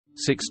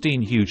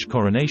16 Huge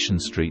Coronation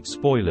Street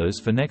spoilers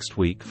for next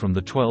week from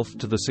the 12th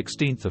to the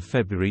 16th of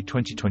February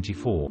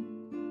 2024.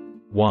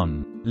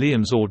 1.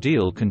 Liam's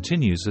ordeal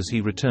continues as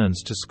he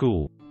returns to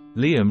school.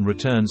 Liam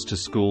returns to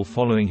school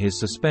following his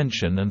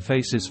suspension and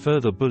faces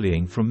further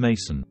bullying from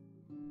Mason.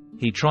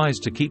 He tries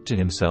to keep to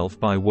himself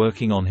by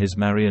working on his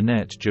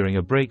marionette during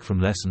a break from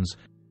lessons,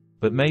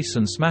 but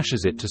Mason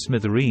smashes it to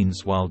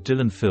smithereens while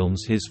Dylan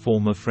films his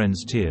former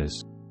friend's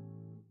tears.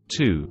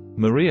 2.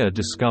 Maria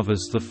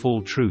discovers the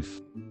full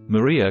truth.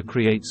 Maria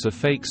creates a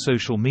fake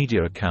social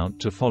media account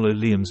to follow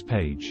Liam's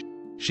page.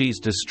 She's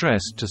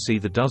distressed to see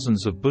the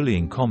dozens of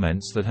bullying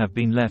comments that have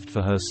been left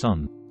for her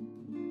son.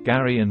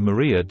 Gary and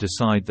Maria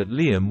decide that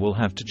Liam will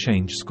have to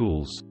change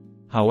schools.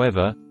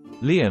 However,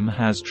 Liam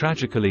has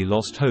tragically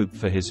lost hope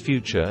for his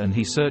future and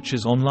he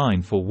searches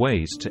online for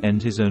ways to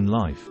end his own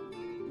life.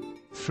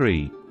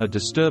 3. A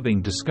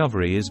disturbing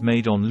discovery is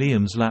made on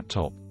Liam's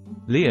laptop.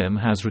 Liam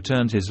has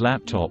returned his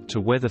laptop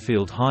to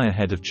Weatherfield High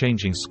ahead of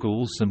changing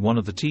schools, and one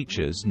of the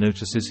teachers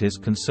notices his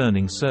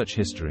concerning search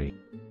history.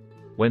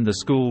 When the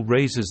school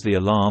raises the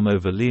alarm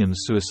over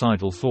Liam's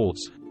suicidal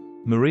thoughts,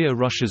 Maria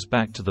rushes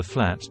back to the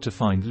flat to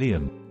find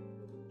Liam.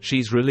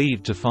 She's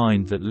relieved to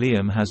find that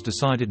Liam has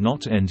decided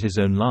not to end his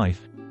own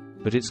life,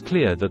 but it's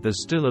clear that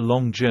there's still a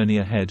long journey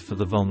ahead for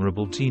the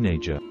vulnerable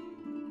teenager.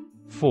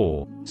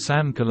 4.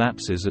 Sam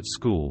collapses at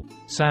school.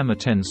 Sam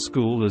attends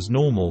school as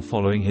normal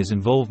following his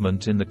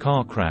involvement in the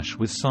car crash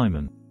with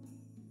Simon.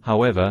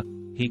 However,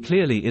 he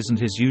clearly isn't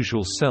his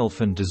usual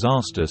self and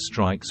disaster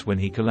strikes when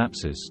he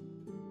collapses.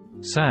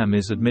 Sam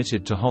is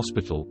admitted to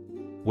hospital,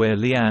 where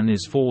Leanne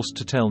is forced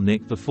to tell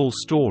Nick the full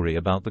story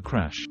about the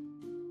crash.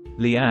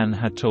 Leanne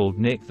had told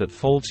Nick that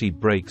faulty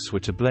brakes were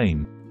to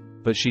blame,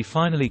 but she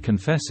finally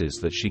confesses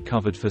that she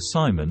covered for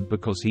Simon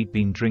because he'd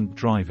been drink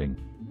driving.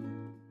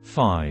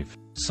 5.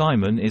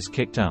 Simon is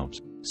kicked out.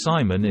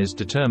 Simon is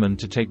determined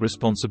to take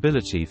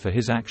responsibility for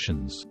his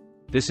actions.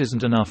 This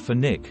isn't enough for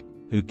Nick,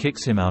 who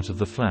kicks him out of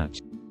the flat.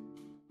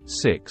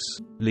 6.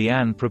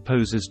 Leanne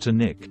proposes to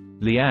Nick.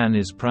 Leanne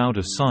is proud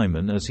of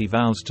Simon as he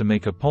vows to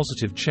make a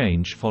positive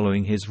change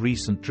following his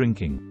recent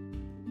drinking.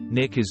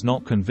 Nick is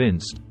not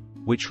convinced,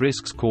 which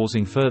risks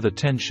causing further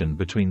tension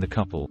between the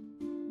couple.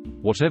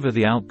 Whatever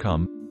the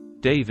outcome,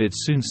 David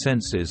soon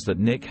senses that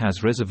Nick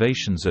has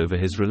reservations over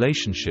his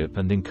relationship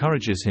and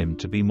encourages him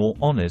to be more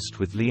honest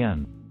with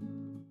Leanne.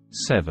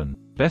 7.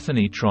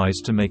 Bethany tries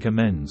to make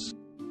amends.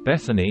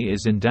 Bethany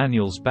is in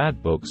Daniel's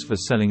bad books for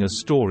selling a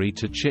story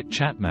to Chit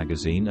Chat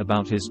magazine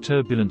about his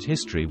turbulent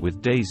history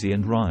with Daisy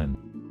and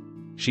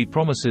Ryan. She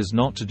promises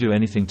not to do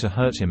anything to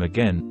hurt him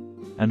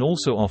again, and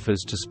also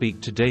offers to speak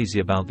to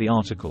Daisy about the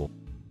article.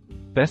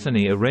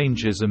 Bethany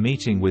arranges a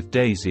meeting with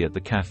Daisy at the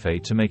cafe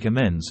to make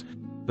amends,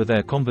 but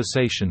their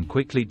conversation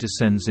quickly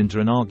descends into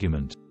an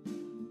argument.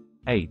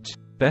 8.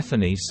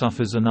 Bethany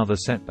suffers another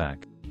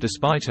setback.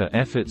 Despite her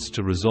efforts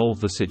to resolve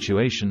the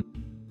situation,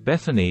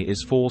 Bethany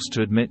is forced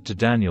to admit to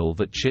Daniel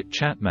that Chit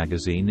Chat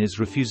magazine is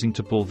refusing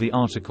to pull the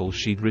article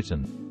she'd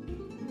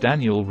written.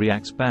 Daniel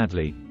reacts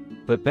badly,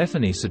 but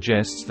Bethany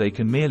suggests they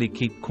can merely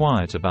keep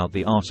quiet about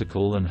the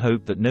article and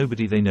hope that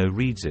nobody they know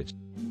reads it.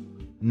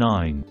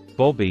 9.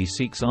 Bobby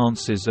seeks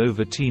answers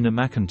over Tina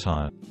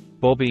McIntyre.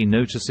 Bobby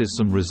notices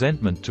some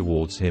resentment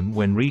towards him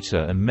when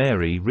Rita and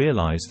Mary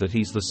realize that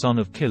he's the son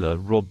of killer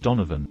Rob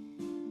Donovan.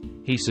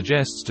 He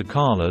suggests to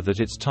Carla that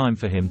it's time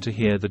for him to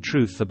hear the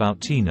truth about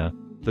Tina,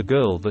 the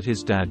girl that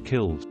his dad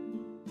killed.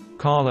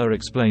 Carla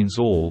explains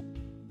all,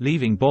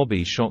 leaving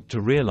Bobby shocked to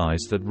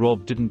realize that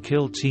Rob didn't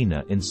kill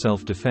Tina in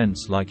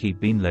self-defense like he'd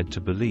been led to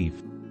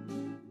believe.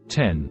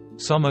 10.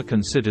 Summer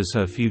considers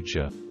her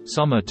future.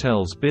 Summer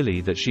tells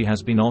Billy that she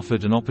has been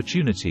offered an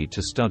opportunity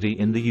to study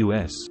in the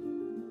US.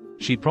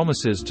 She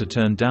promises to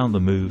turn down the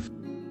move,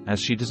 as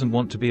she doesn't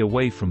want to be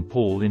away from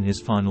Paul in his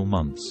final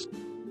months.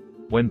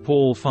 When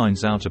Paul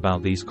finds out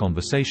about these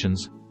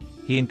conversations,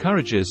 he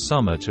encourages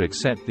Summer to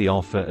accept the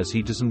offer as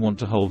he doesn't want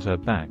to hold her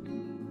back.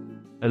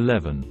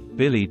 11.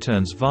 Billy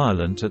turns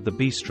violent at the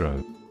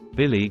bistro.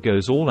 Billy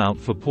goes all out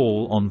for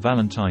Paul on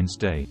Valentine's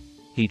Day.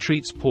 He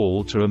treats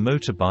Paul to a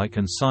motorbike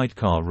and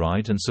sidecar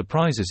ride and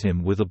surprises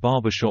him with a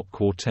barbershop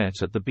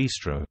quartet at the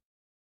bistro.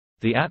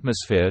 The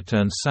atmosphere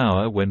turns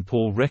sour when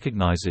Paul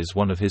recognizes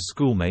one of his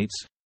schoolmates,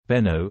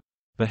 Benno,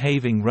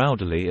 behaving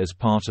rowdily as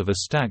part of a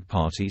stag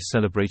party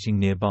celebrating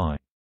nearby.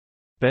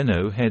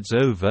 Benno heads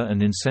over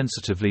and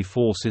insensitively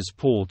forces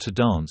Paul to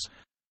dance,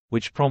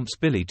 which prompts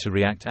Billy to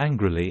react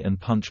angrily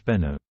and punch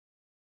Benno.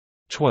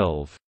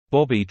 12.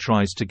 Bobby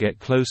tries to get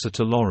closer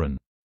to Lauren.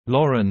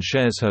 Lauren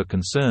shares her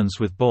concerns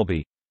with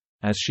Bobby,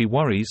 as she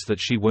worries that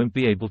she won't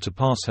be able to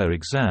pass her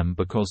exam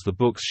because the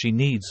books she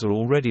needs are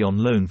already on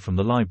loan from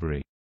the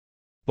library.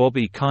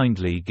 Bobby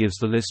kindly gives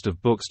the list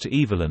of books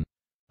to Evelyn,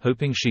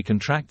 hoping she can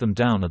track them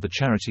down at the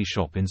charity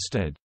shop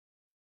instead.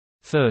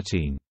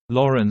 13.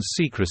 Lauren's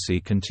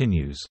secrecy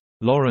continues.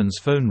 Lauren's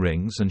phone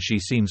rings and she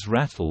seems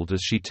rattled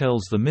as she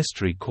tells the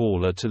mystery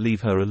caller to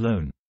leave her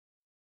alone.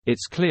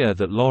 It's clear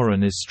that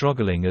Lauren is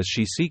struggling as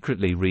she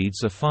secretly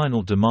reads a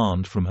final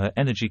demand from her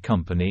energy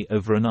company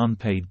over an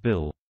unpaid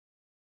bill.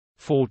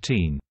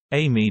 14.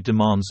 Amy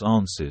demands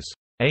answers.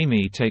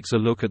 Amy takes a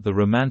look at the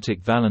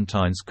romantic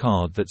Valentine's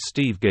card that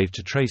Steve gave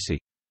to Tracy,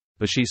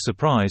 but she's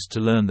surprised to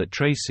learn that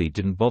Tracy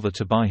didn't bother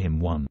to buy him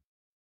one.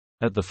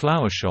 At the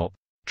flower shop,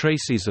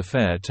 Tracy's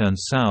affair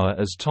turns sour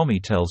as Tommy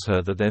tells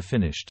her that they're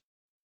finished.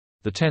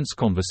 The tense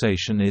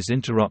conversation is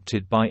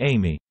interrupted by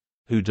Amy,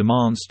 who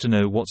demands to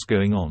know what's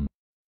going on.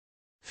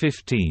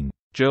 15.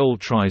 Joel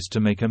tries to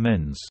make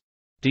amends.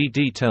 Dee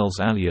Dee tells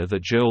Alia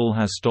that Joel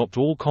has stopped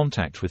all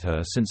contact with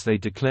her since they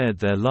declared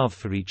their love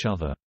for each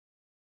other.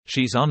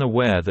 She's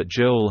unaware that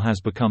Joel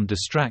has become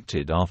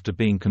distracted after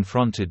being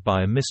confronted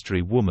by a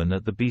mystery woman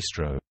at the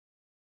bistro.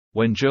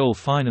 When Joel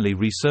finally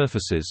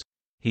resurfaces,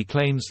 he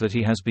claims that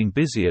he has been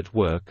busy at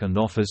work and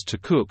offers to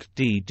cook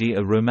Dee Dee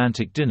a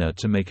romantic dinner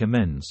to make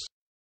amends.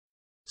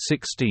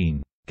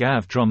 16.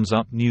 Gav drums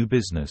up new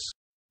business.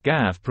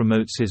 Gav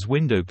promotes his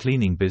window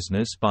cleaning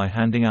business by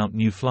handing out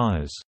new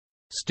flyers.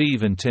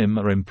 Steve and Tim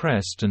are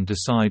impressed and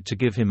decide to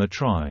give him a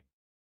try.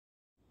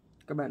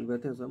 Các bạn vừa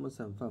theo dõi một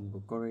sản phẩm của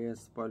Corrie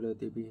Spoiler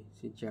TV.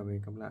 Xin chào và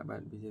hẹn gặp lại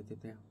bạn video tiếp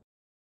theo.